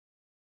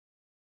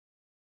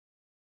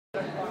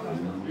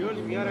Viewers,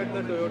 we are at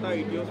the Toyota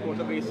Etios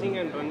Motor Racing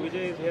and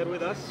Rannvijay is here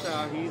with us.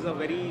 He's a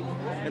very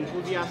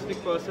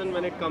enthusiastic person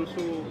when it comes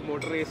to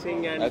motor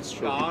racing and That's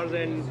true. cars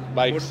and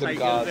Bikes and motorcycles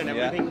cars, and yeah,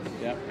 everything.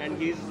 yeah.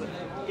 And he's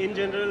in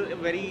general a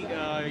very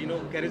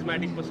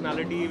charismatic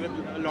personality with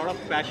a lot of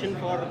passion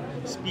for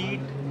speed,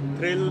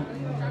 thrill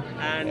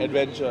and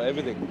Adventure,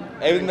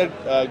 everything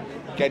that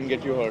can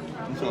get you hurt.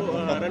 So,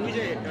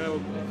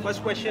 Rannvijay,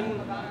 first question,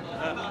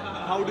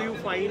 how do you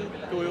find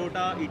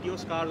Toyota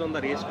Etios cars on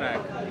the racetrack?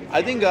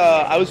 I think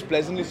I was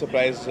pleasantly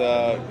surprised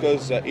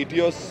because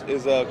Etios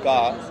is a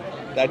car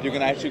that you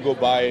can actually go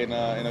buy in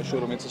a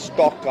showroom. It's a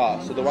stock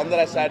car. So the one that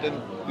I sat in,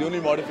 the only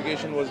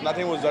modification was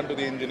nothing was done to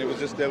the engine. It was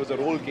just there was a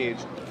roll cage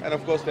and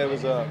of course there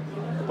was a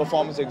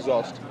performance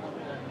exhaust.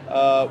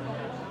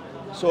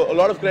 So a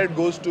lot of credit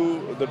goes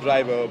to the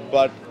driver,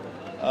 but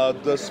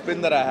the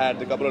spin that I had,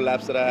 the couple of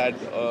laps that I had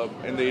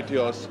in the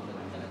Etios,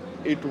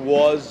 it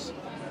was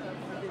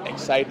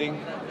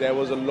exciting. There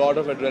was a lot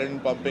of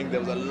adrenaline pumping. There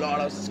was a lot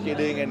of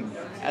skidding,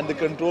 and the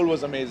control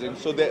was amazing.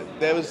 So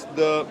there was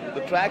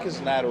the track is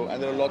narrow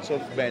and there are lots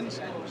of bends.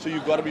 So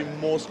you've got to be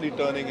mostly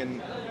turning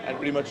and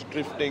pretty much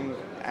drifting,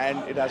 and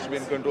it has to be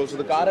in control. So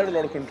the car had a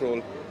lot of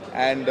control,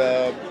 and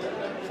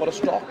for a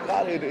stock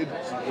car,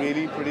 it's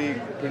really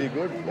pretty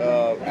good.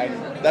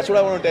 And that's what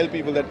I want to tell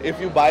people, that if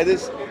you buy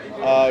this,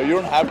 you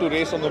don't have to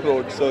race on the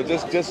road. So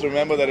just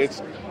remember that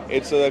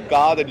it's a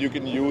car that you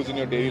can use in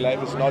your daily life.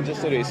 It's not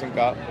just a racing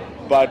car,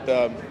 but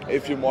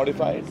if you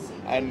modify it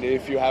and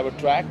if you have a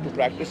track to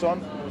practice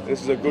on,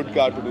 this is a good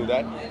car to do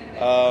that.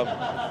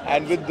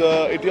 And with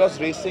the Etios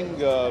racing,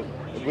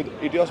 with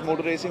Etios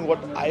Motor Racing, what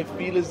I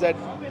feel is that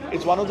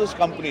it's one of those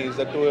companies,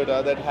 that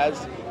Toyota,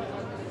 that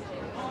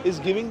is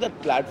giving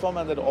that platform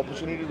and that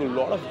opportunity to a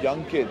lot of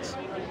young kids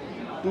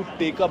to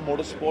take up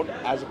motorsport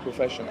as a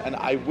profession. And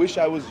I wish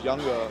I was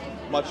younger,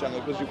 much younger,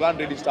 because you can't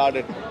really start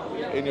it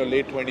in your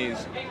late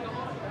 20s.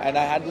 And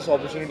I had this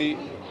opportunity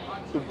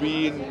to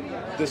be in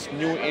this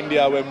new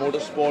India where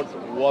motorsport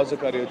was a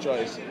career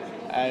choice.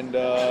 And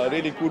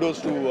really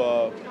kudos to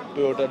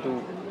Toyota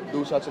to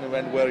do such an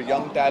event where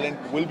young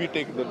talent will be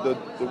taken, the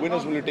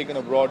winners will be taken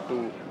abroad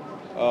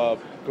to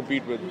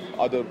compete with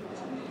other,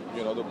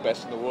 the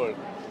best in the world.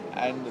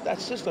 And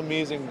that's just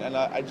amazing. And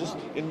I just,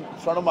 in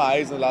front of my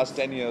eyes in the last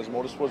 10 years,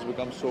 motorsports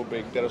become so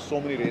big. There are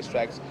so many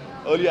racetracks.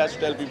 Earlier I used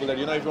to tell people that,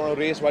 if you want to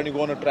race, why don't you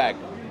go on a track?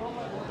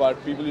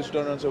 But people used to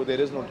turn around and say, well,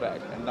 there is no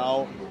track. And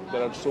now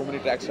there are so many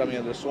tracks coming,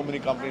 and there are so many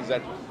companies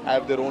that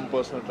have their own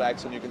personal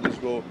tracks, and you can just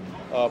go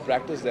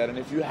practice there. And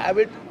if you have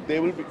it,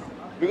 they will be...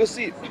 Because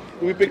see,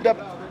 to be picked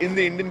up in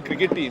the Indian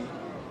cricket team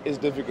is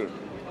difficult.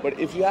 But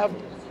if you have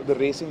the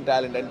racing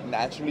talent and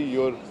naturally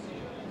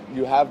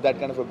you have that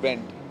kind of a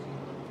bent,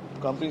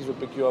 companies will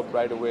pick you up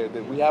right away.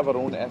 We have our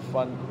own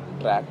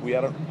F1 track. We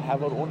have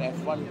our own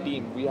F1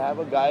 team. We have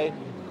a guy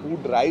who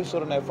drives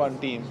for an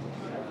F1 team,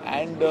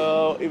 and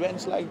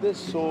events like this.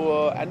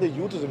 So and the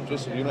youth is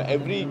interested.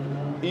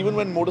 Even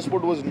when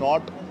motorsport was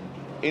not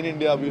in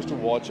India, we used to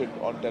watch it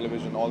on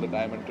television all the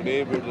time. And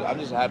today, I'm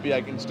just happy I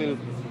can still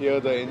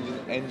hear the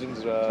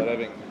engines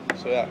revving.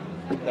 So yeah,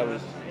 that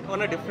was.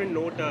 On a different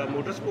note,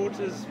 motorsports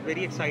is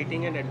very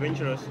exciting and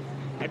adventurous.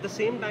 At the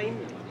same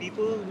time,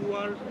 people who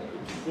are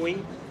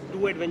going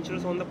too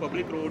adventurous on the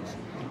public roads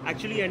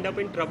actually end up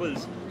in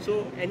troubles.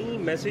 So any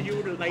message you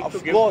would like to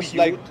give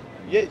to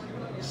youth?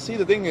 See,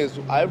 the thing is,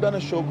 I've done a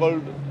show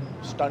called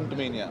Stunt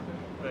Mania,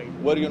 Right.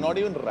 where you're not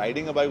even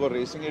riding a bike or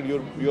racing it,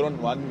 you're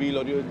on one wheel,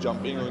 or you're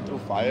jumping, going through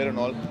fire and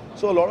all.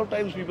 So a lot of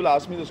times people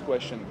ask me this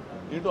question.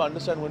 You need to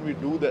understand, when we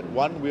do that,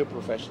 one, we are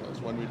professionals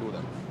when we do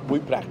that. We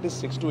practice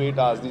 6 to 8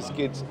 hours, these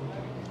kids.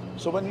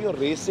 So when you're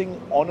racing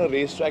on a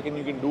racetrack and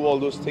you can do all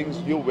those things,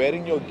 you're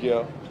wearing your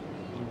gear,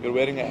 you're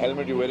wearing a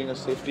helmet, you're wearing a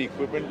safety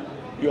equipment,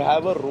 you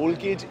have a roll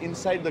cage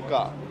inside the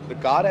car. The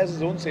car has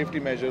its own safety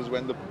measures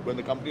when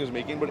the company is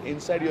making, but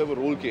inside you have a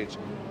roll cage.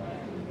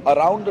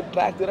 Around the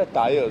track there are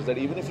tires that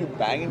even if you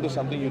bang into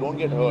something, you don't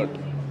get hurt.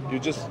 You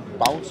just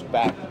bounce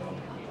back.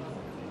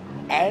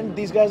 And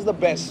these guys are the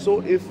best.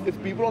 So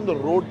if people on the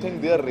road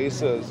think they are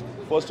racers,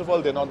 first of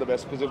all, they're not the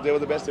best, because if they were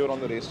the best, they were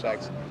on the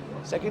racetracks.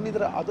 Secondly,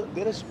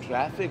 there is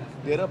traffic.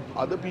 There are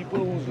other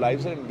people whose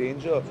lives are in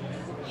danger.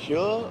 Here,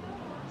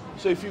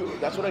 so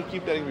that's what I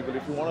keep telling people.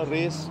 If you want to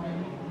race,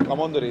 come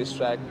on the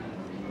racetrack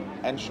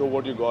and show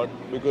what you got,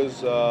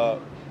 because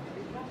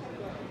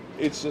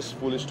it's just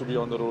foolish to be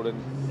on the road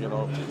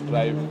and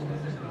drive.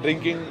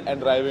 Drinking and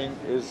driving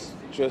is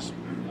just,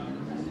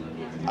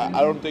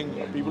 I don't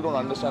think people don't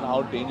understand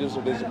how dangerous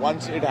it is.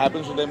 Once it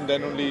happens to them,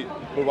 then only.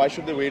 But why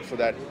should they wait for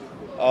that?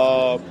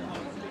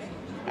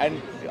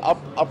 And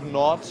up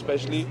north,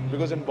 especially,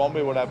 because in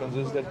Bombay what happens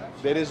is that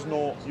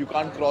you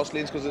can't cross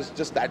lanes because it's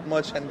just that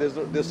much, and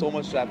there's so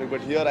much traffic.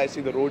 But here I see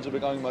the roads are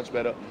becoming much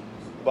better,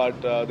 but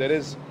there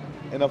is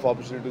enough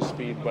opportunity to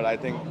speed. But I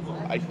think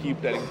I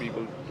keep telling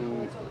people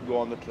to go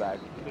on the track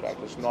to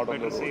practice, not on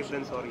the road. Better safe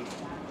than sorry.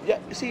 Yeah,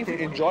 see, if you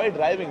enjoy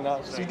driving, na,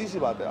 सीधी सी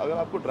बात है. अगर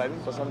आपको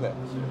driving पसंद है,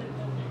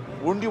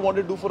 wouldn't you want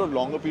to do for a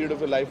longer period of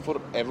your life,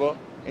 forever,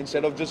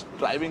 instead of just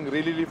driving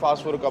really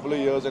fast for a couple of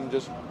years and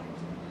just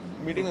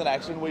meeting an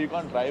accident where you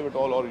can't drive at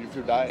all or if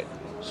you die.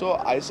 So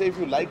I say if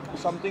you like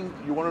something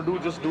you want to do,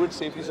 just do it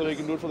safely so that you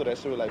can do it for the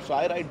rest of your life. So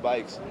I ride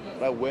bikes.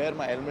 I wear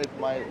my helmet,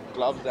 my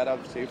gloves that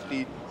have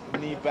safety,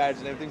 knee pads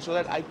and everything so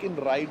that I can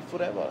ride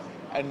forever.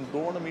 And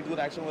don't want to meet with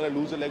an accident where I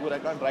lose a leg where I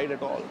can't ride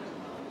at all.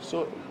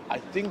 So I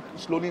think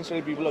slowly and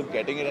steadily people are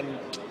getting it, and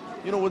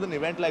with an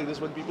event like this,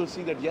 when people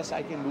see that yes,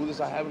 I can do this,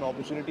 I have an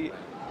opportunity,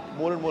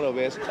 more and more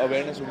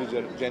awareness will be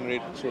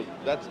generated. So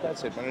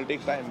that's it, and it'll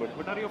take time. But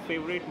What are your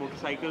favorite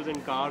motorcycles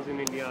and cars in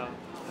India,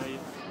 right?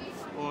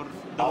 Or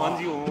the ones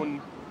you own?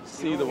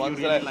 see, the ones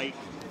you that really like.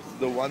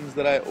 the ones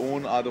that I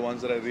own are the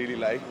ones that I really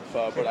like.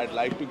 But I'd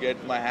like to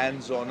get my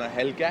hands on a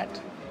Hellcat.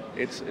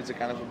 It's a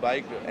kind of a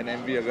bike, an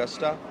MV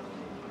Augusta.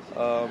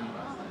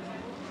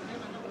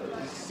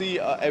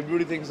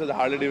 Everybody thinks that the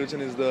Harley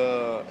Davidson is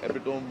the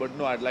epitome, but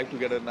no, I'd like to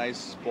get a nice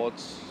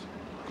sports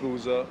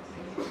cruiser.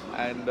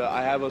 And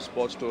I have a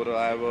sports tourer,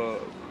 I have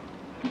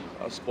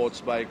a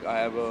sports bike, I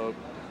have a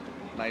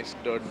nice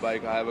dirt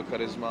bike, I have a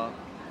Charisma,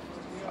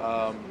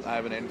 I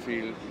have an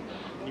Enfield.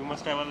 You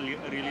must have a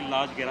really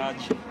large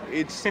garage.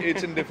 It's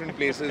in different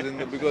places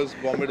because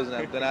Bombay doesn't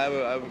have. Then I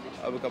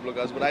have a couple of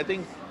cars, but I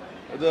think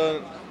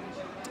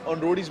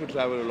on roadies we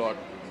travel a lot.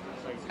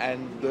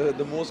 And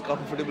the most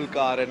comfortable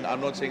car, and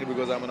I'm not saying it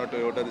because I'm on a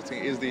Toyota, this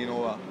thing is the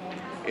Innova.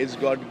 It's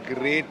got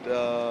great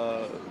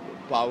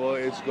power,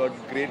 it's got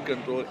great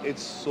control,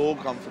 it's so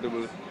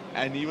comfortable.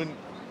 And even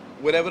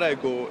wherever I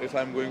go, if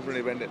I'm going for an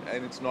event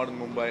and it's not in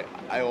Mumbai,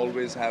 I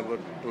always have a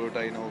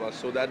Toyota Innova.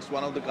 So that's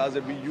one of the cars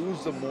that we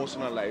use the most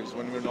in our lives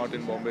when we're not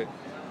in Bombay.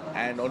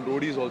 And on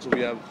roadies also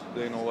we have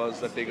the Innovas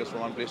that take us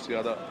from one place to the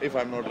other if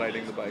I'm not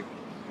riding the bike.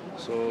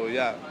 So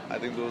yeah, I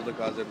think those are the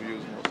cars that we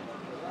use most.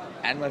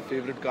 And my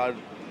favorite car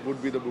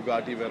would be the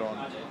Bugatti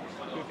Veyron.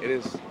 It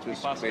is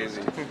just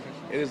crazy.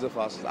 It is the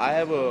fastest. I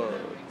have a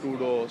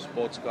two-door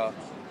sports car,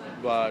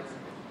 but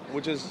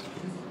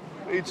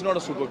it's not a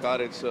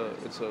supercar. It's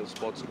a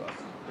sports car.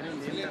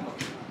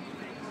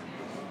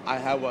 I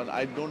have one.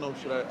 I don't know.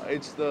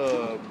 It's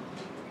the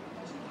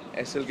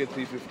SLK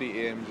 350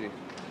 AMG.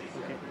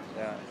 Okay.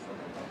 Yeah,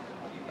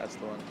 that's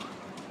the one.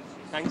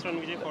 Thanks,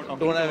 Rannvijay, for talking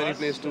Don't to have us. any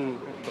place to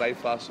drive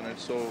fast on it.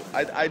 So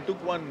I took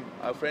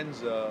a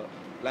friend's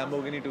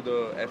Lamborghini to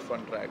the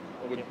F1 track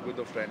with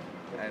a friend.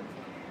 And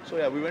so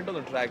yeah, we went on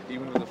the track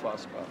even with a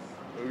fast car.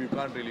 You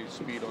can't really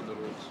speed on the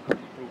roads.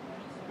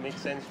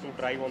 Makes sense to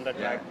drive on the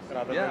track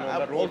rather Yeah, than on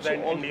the roads also-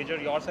 and endanger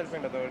yourself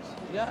and others.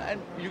 Yeah,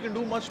 and you can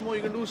do much more.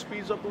 You can do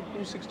speeds up to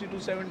 260,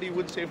 270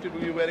 with safety.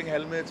 You're wearing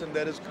helmets and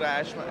there is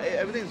crash.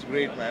 Everything's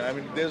great, man. I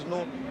mean,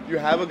 you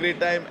have a great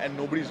time and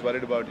nobody's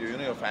worried about you.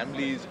 Your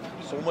family's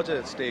so much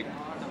at stake.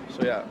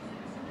 So yeah,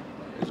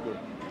 it's good.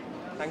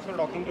 Thanks for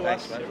talking to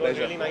Thanks, us. man. It was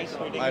Pleasure. really nice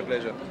meeting My you.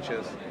 pleasure.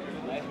 Cheers.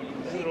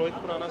 This is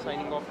Rohit Purana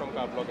signing off from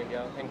Car Blog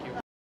India. Thank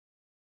you.